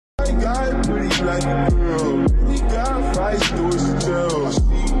She got it pretty like a girl. He got fights through his tail. I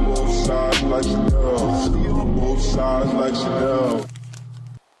see both sides like Chanel. See on both sides like Chanel.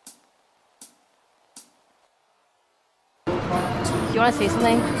 Do you want to say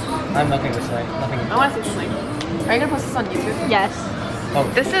something? I have nothing to say. Nothing. I want to say something. Are you gonna post this on YouTube? Yes. Oh.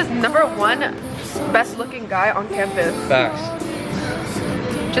 This is #1 best looking guy on campus. Facts.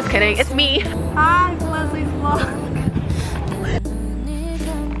 Just kidding, it's me. Hi, it's Leslie's vlog.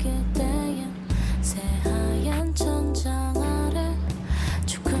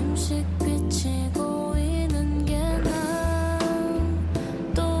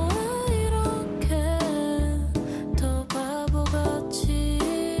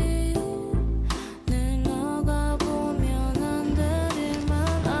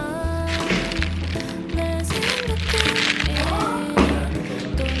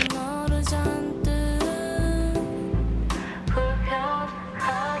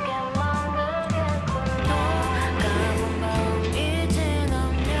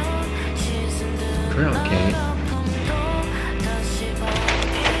 Okay.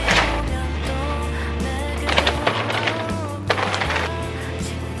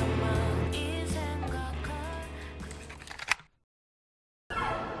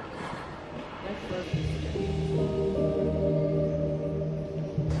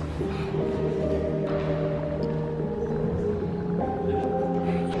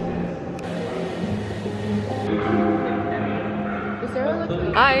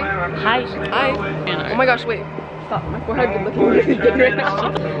 Hi. Hi. Hi. Oh my gosh, wait. Stop. My forehead been looking really good right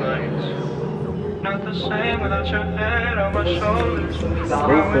now. Not the same without your head on my shoulders.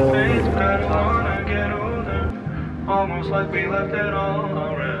 Growing pains, but I don't wanna get older. Almost like we left it all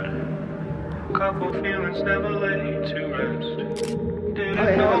already. Couple feelings never laid to rest.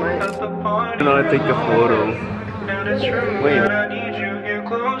 Didn't know at the party. I take a photo. And it's true, Wait. but I need you here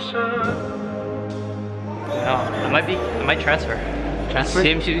closer. No, I might transfer.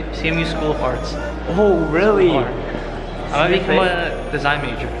 CMU School of Arts. Oh, really? I might become a design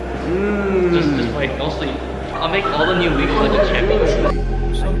major. Just wait, don't sleep. I'll make all the new League of Legends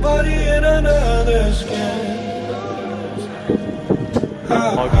champions. Somebody in another skin.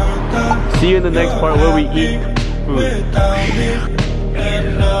 See you in the next part where we eat food.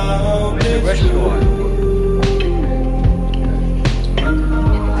 Where's school?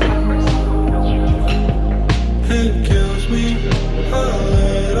 It kills me a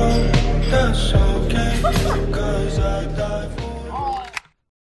little, that's okay, 'cause I die for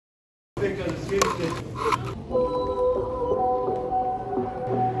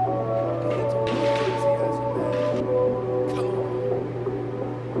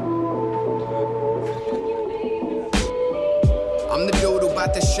I'm the dude who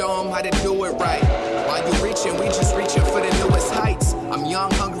about to show them how to do it right. While you reaching, we just reaching for the newest heights. I'm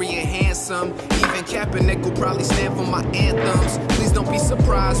young, hungry, and handsome. Even Kaepernick will probably stand for my anthems. Please don't be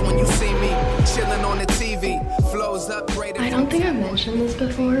surprised when you see me chilling on the TV. Flows upgraded. I don't think I've mentioned this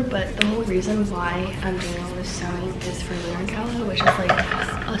before, but the whole reason why I'm doing all this sewing is for Lyric, which is like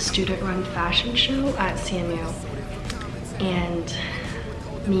a student-run fashion show at CMU. And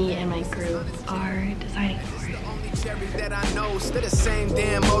me and my group are designing for it. That I know, still the same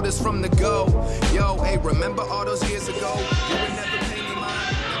damn motors from the go. Yo, hey, remember all those years ago? You would never pay me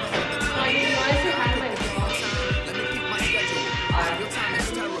mind. Let me keep my schedule. Your time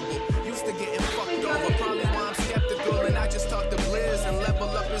is terrible. Used to getting fucked over. Probably why I'm skeptical. And I just talk to Blizz and level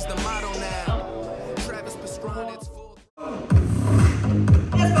up is the motto now. Travis Pastrana, it's full.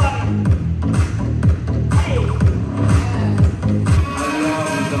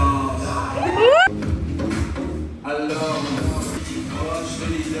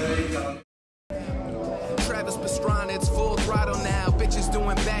 Travis Pastrana, it's full throttle now. Bitches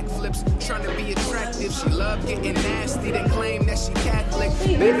doing backflips, trying to be attractive. She love getting nasty, then claim that she Catholic.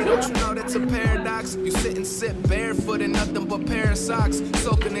 Baby, don't you know that's a paradox? You sit and sit barefoot in nothing but pair of socks,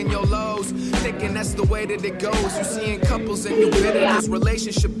 soaking in your lows, thinking that's the way that it goes. You seeing couples and you bitter this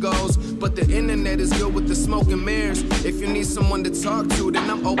relationship goes. But the internet is good with the smoke and mirrors. If you need someone to talk to, then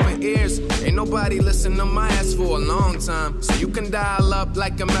I'm open ears. Ain't nobody listened to my ass for a long time, so you can dial up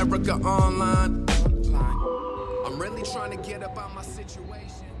like America Online. I'm really trying to get up out my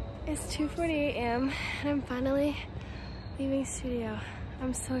situation. It's 2:48 a.m. and I'm finally leaving studio.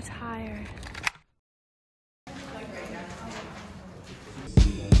 I'm so tired.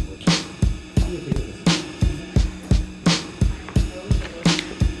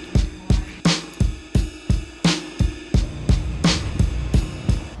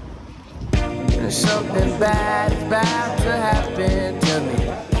 Something bad is about to happen to me.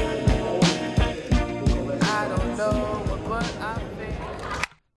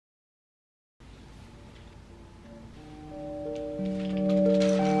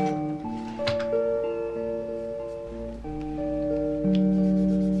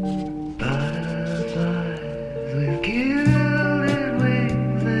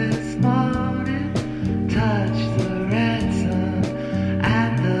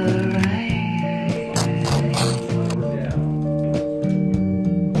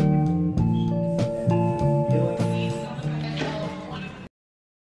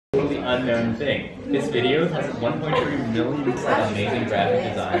 unknown thing. His video has 1.3 million amazing graphic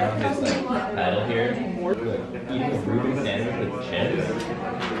design on his like title here. Eating a Reuben sandwich with chips.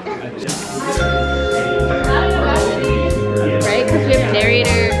 Right? Because we have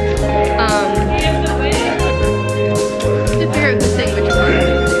narrator. To figure out who's saying which part.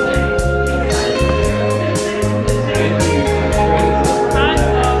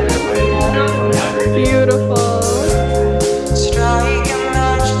 Beautiful.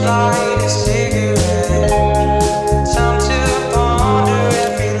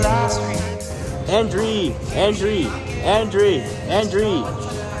 Andrew.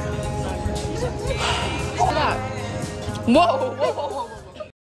 Whoa.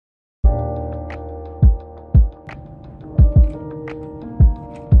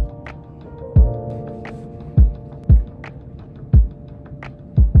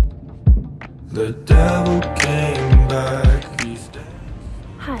 The devil came back.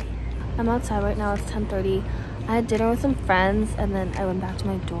 Hi, I'm outside right now. It's 10:30. I had dinner with some friends and then I went back to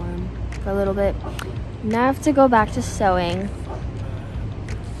my dorm for a little bit. Now I have to go back to sewing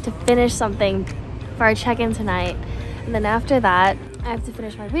to finish something for our check-in tonight. And then after that, I have to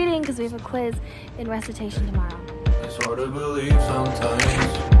finish my reading because we have a quiz in recitation tomorrow. It's hard to believe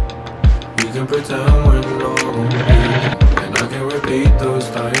sometimes. We can pretend we're normal, and I can repeat those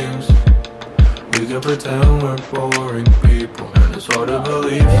times. We can pretend we're boring people, and it's hard to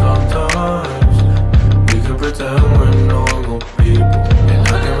believe sometimes. We can pretend we're normal people, and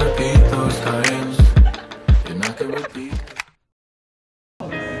I can repeat those times. And I can repeat.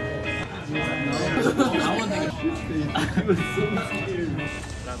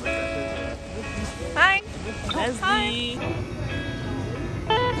 Hi. Leslie.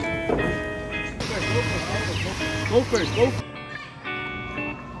 Go first.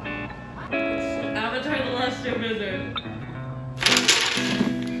 Avatar The Last Airbender.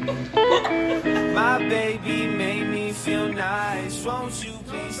 My baby made me feel nice. Won't you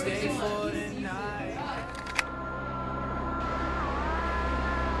please stay for the night?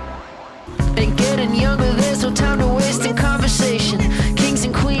 And getting younger, there's no time to waste in conversation. Kings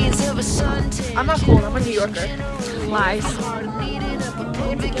and queens of a sun. I'm not cool. I'm a New Yorker. Lies.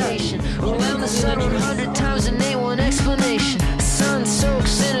 Vacation. Around the sun 100 times and ain't one explanation. Sun soaked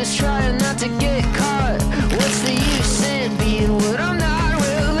sinners trying not to get caught. What's the use in being what I'm not?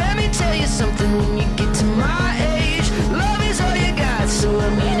 Well, let me tell you something. When you get to my age, love is all you got. So I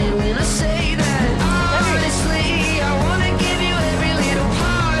mean it when I say that. Honestly, I wanna give you every little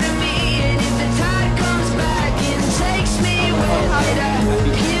part of me. And if the tide comes back and takes me with it, I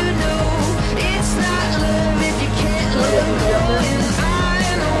hope you know it's not love if you can't love me. And I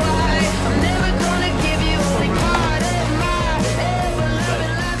know why. I'm never gonna give you only part of my ever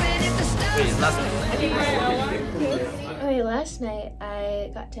loving life. And if the stars Okay, last night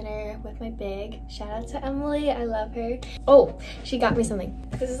I got dinner with my big. Shout out to Emily, I love her. Oh, she got me something.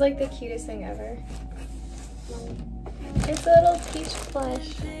 This is like the cutest thing ever. It's a little peach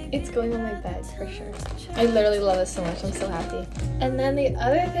plush. It's going on my bed for sure. I literally love this so much, I'm so happy. And then the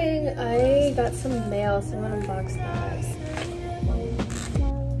other thing, I got some mail, so I'm gonna unbox that.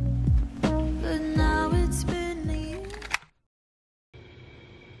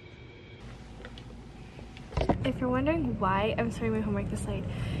 If you're wondering why I'm starting my homework this late,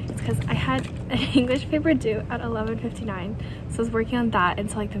 it's because I had an English paper due at 11:59, so I was working on that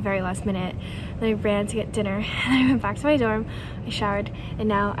until like the very last minute. Then I ran to get dinner, and I went back to my dorm, I showered, and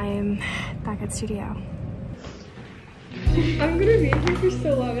now I am back at studio. I'm gonna be here for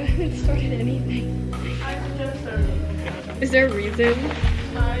so long, I haven't started anything. Is there a reason?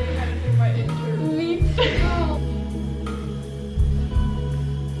 Me too.